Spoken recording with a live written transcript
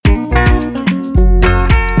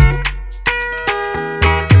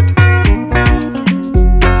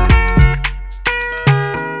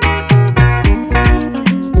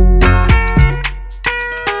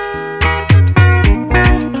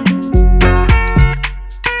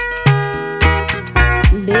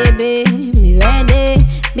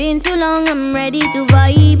ready to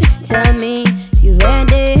vibe. Tell me you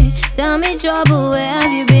ready. Tell me trouble, where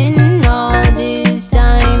have you been all this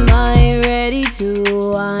time? I'm ready to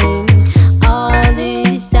whine. All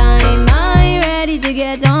this time I'm ready to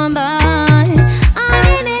get on by. All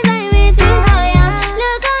the days I waiting for ya.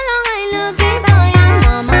 Look how long I looking for ya.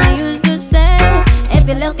 Mama used to say, if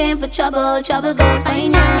you're looking for trouble, trouble go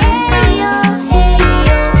find ya. Hey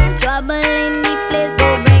yo, trouble in the place, go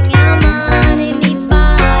bring your man in the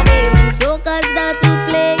party. When soca's start to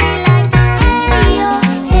play like, hey yo,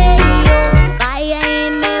 fire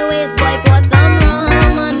in my waist, boy, pour some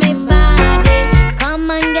rum on my body. Come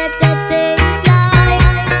and get a taste like.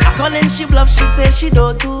 I call and she bluff, she say she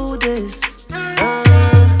don't do this.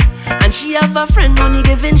 And she have a friend only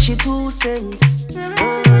giving she 2 cents.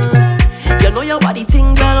 You know your body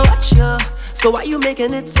thing, girl, watch ya. So why you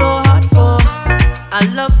making it so hard for? I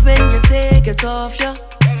love when you take it off, yeah.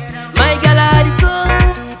 My girl, I the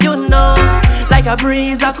tools, you know. Like a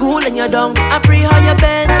breeze, I cool in your dung. I pray how you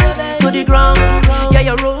bend to the ground. Yeah,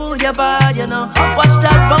 you roll your body, you know. Watch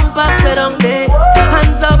that bumper sit on there.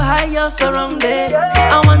 Hands up high, you're surrounded.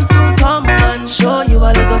 I want to come and show you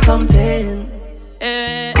a little something.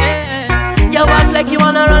 You walk like you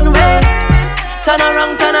wanna run away. Turn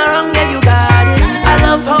around, yeah, you got it. I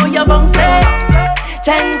love how you bounce it.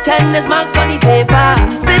 10 is marks on the paper.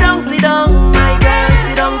 Sit down, my girl.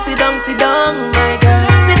 Sit down, my girl.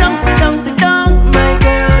 Sit down, my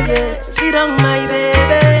girl, yeah. Sit down, my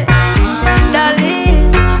baby.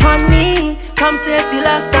 Darling, honey, come save the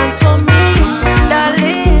last dance for me.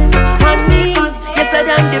 Darling, honey, you said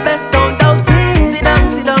I'm the best, don't doubt it. Sit down,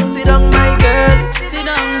 my girl. Sit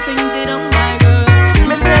down, my girl.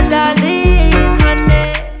 Mr. Darling,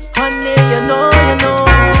 honey, you know.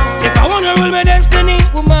 If I wanna rule my destiny,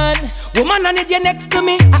 woman, I need you next to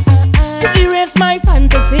me. You erase my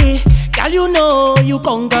fantasy. Girl, you know you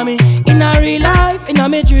conquer me. In a real life, in a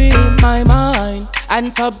me dream, my mind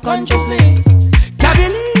and subconsciously. Can't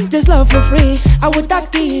believe this love for free. I would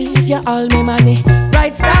not give you all my money.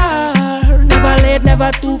 Bright star, never late,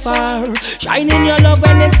 never too far. Shine in your love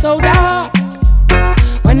when it's so dark.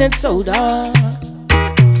 When it's so dark.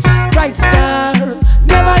 Bright star,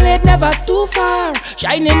 never late, never too far.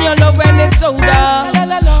 Shine in your love when it's so dark.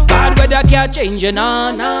 Bad weather can't change you,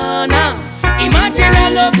 nah. Imagine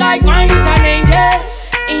a love like mine with an angel.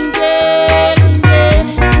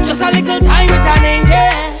 Just a little time with an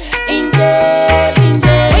angel.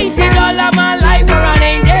 Waited all of my life for an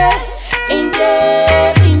angel.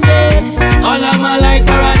 All of my life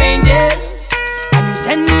for an angel. And you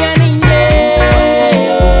send me an angel.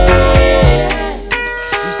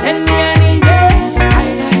 You send me an angel.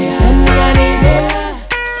 You send me an angel.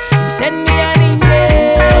 You send me an angel.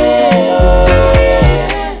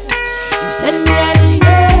 You send me an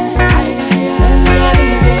angel. You send me an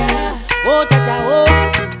angel. Oh, Jaja, oh.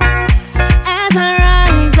 As I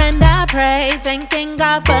rise and I pray, thanking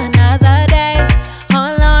God for another day.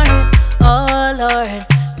 Oh Lord,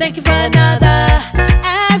 thank you for another.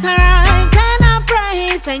 As I rise and I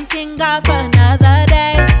pray, thanking God for another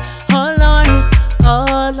day.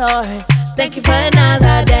 Oh Lord, thank you for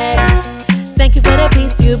another day. Thank you for the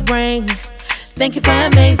peace you bring. Thank you for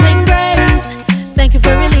amazing grace. Thank you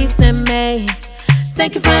for releasing me.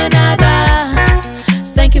 Thank you for another.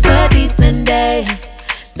 Thank you for a decent day.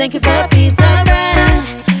 Thank you for a piece of bread.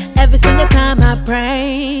 Every single time I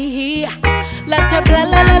pray, let your blah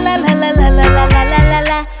la la la la la la la la la la la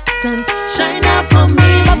la sun shine upon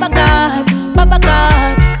me. Baba God,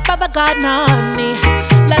 on me.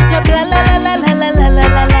 Let your blah la la la la la la la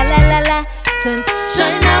la la la la la sun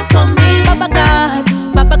shine upon me. Baba God,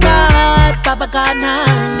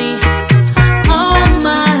 on me. All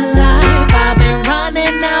my life I've been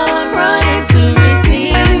running, now I'm running to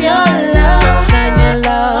receive your love. Shine your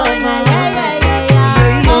love,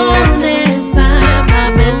 all this time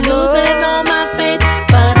I've been losing all my faith,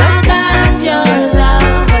 but I got your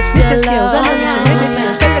love.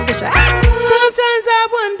 Sometimes I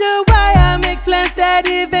wonder why I make plans that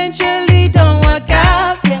eventually don't work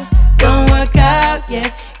out, yeah.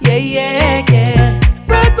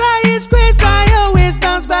 But by His grace I always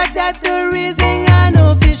bounce back. That's the reason I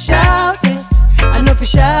know fish out, yeah.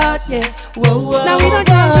 Whoa. Now we don't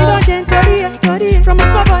change, Tori. From a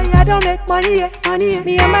small boy I don't make money, yeah.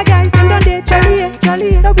 Me and my guys, them don't date, jolly.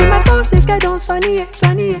 Don't be my fault, this guy don't sunny, yeah.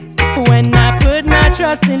 When I put my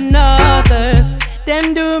trust in others,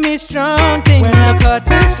 them do me strong things. When the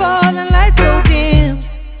curtains fall and lights go dim,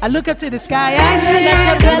 I look up to the sky, I scream. Let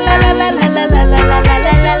your blah la la la la la la la la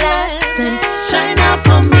la la la sun shine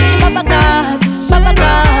upon me. Baba God,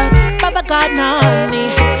 on me.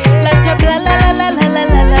 Let your blah la la la la la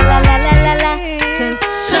la la la la la la sun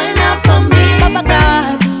shine upon me.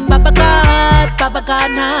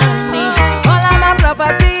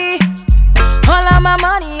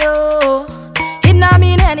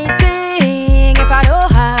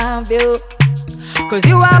 you. Cause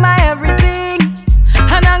you are my everything,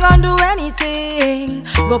 and I'm gonna do anything.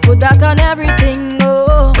 Go put that on everything,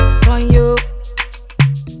 oh, for you.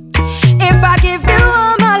 If I give you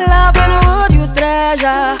all my love, and would you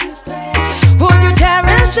treasure? Would you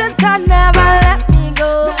cherish it and never let me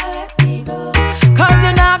go? Cause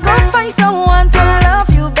you're not gonna find someone to love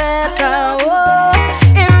you better, oh.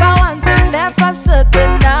 If I want to live for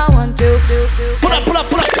certain, I want to. Pull up, pull up,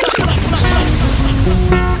 pull up, pull up, pull up, pull up.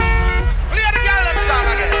 Play the girl them song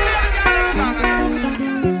again.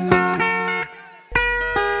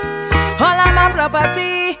 All of my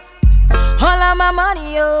property, all of my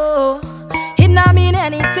money, oh, it not mean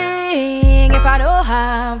anything if I don't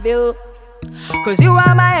have you. Cause you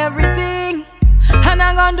are my everything, and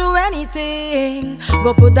I'm gonna do anything.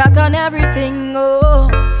 Go put that on everything, oh,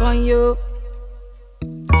 for you.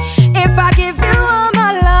 If I give you all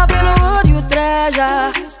my love, would you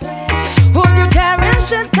treasure? Would you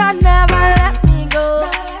cherish it and never let me go?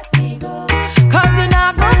 Cause you're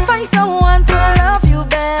not gonna find someone to love you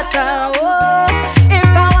better, oh. If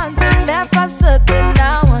I want to live for certain, I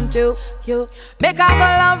want to. You make I go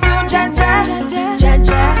love you, Jaja,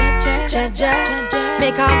 Jaja, Jaja.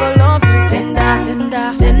 Make I go love you, tender,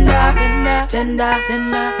 tender, tender, tender, tender,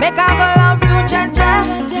 tender. Make I go love you, Jaja,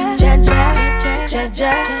 Jaja,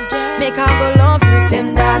 Jaja. Make I go love you,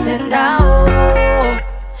 tender, tender, oh,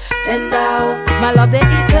 tender, oh. My love, the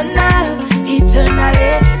eternal, eternally,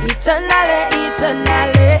 eternally,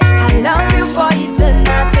 eternally. I love you for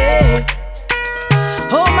eternity.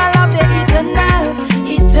 Oh, my love, the eternal,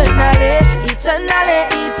 eternally, eternally,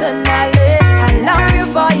 eternally. I love you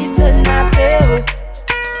for eternity.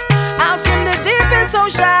 I'll swim the deepest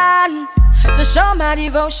ocean to show my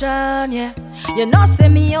devotion, yeah. You know, see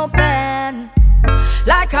me open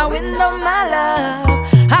like a window, my love.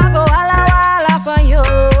 I go walla walla for you.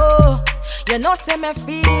 You know, see me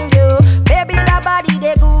feel you. Baby, that body,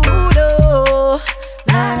 they good, oh.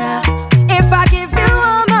 Nah, nah. If I give you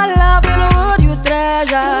all my love, would you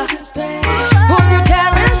treasure? Would you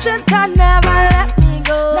cherish it and never let me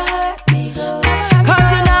go? Cause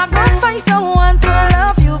you're not gonna find someone to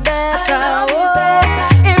love you better, oh.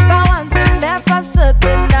 If I want to live for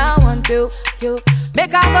certain, I want to. You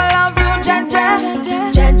make I go love you, Jaja,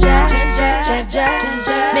 Jaja, Jaja.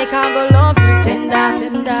 Make I go love you, tender,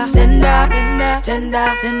 tender, tender, tender, tender,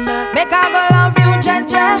 tender. Make I go love you,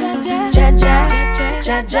 Jaja, Jaja,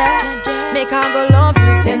 Jaja. Make I go love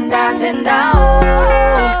you, tender, tender, oh,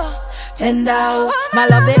 tender, oh. My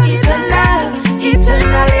love, the eternal,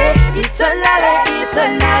 eternally, eternally,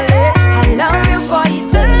 eternally. I love you for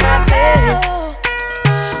eternity.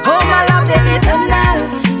 Oh, my love, the eternal,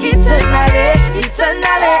 eternally,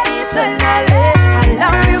 eternally, eternally. I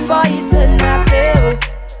love you for eternity.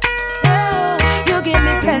 You give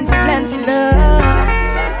me plenty, plenty love.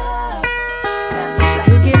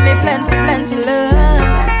 You give me plenty, plenty love.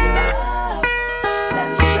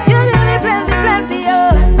 You give me plenty, plenty, oh.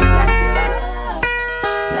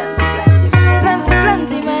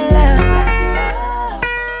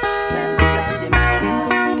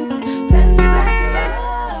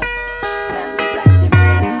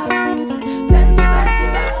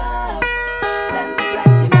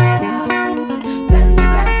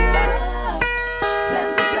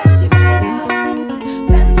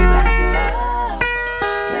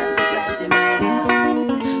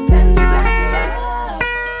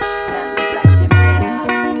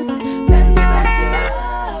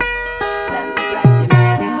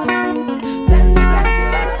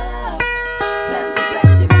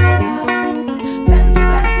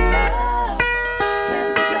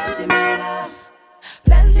 Plenty,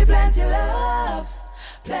 plenty, my love.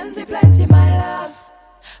 Plenty, plenty, my love.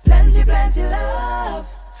 Plenty, plenty love.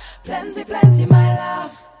 Plenty, plenty, my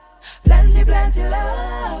love. Plenty, plenty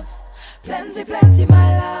love. Plenty, plenty,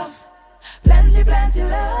 my love. Plenty, plenty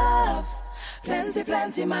love. Plenty,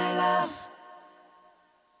 plenty, my love.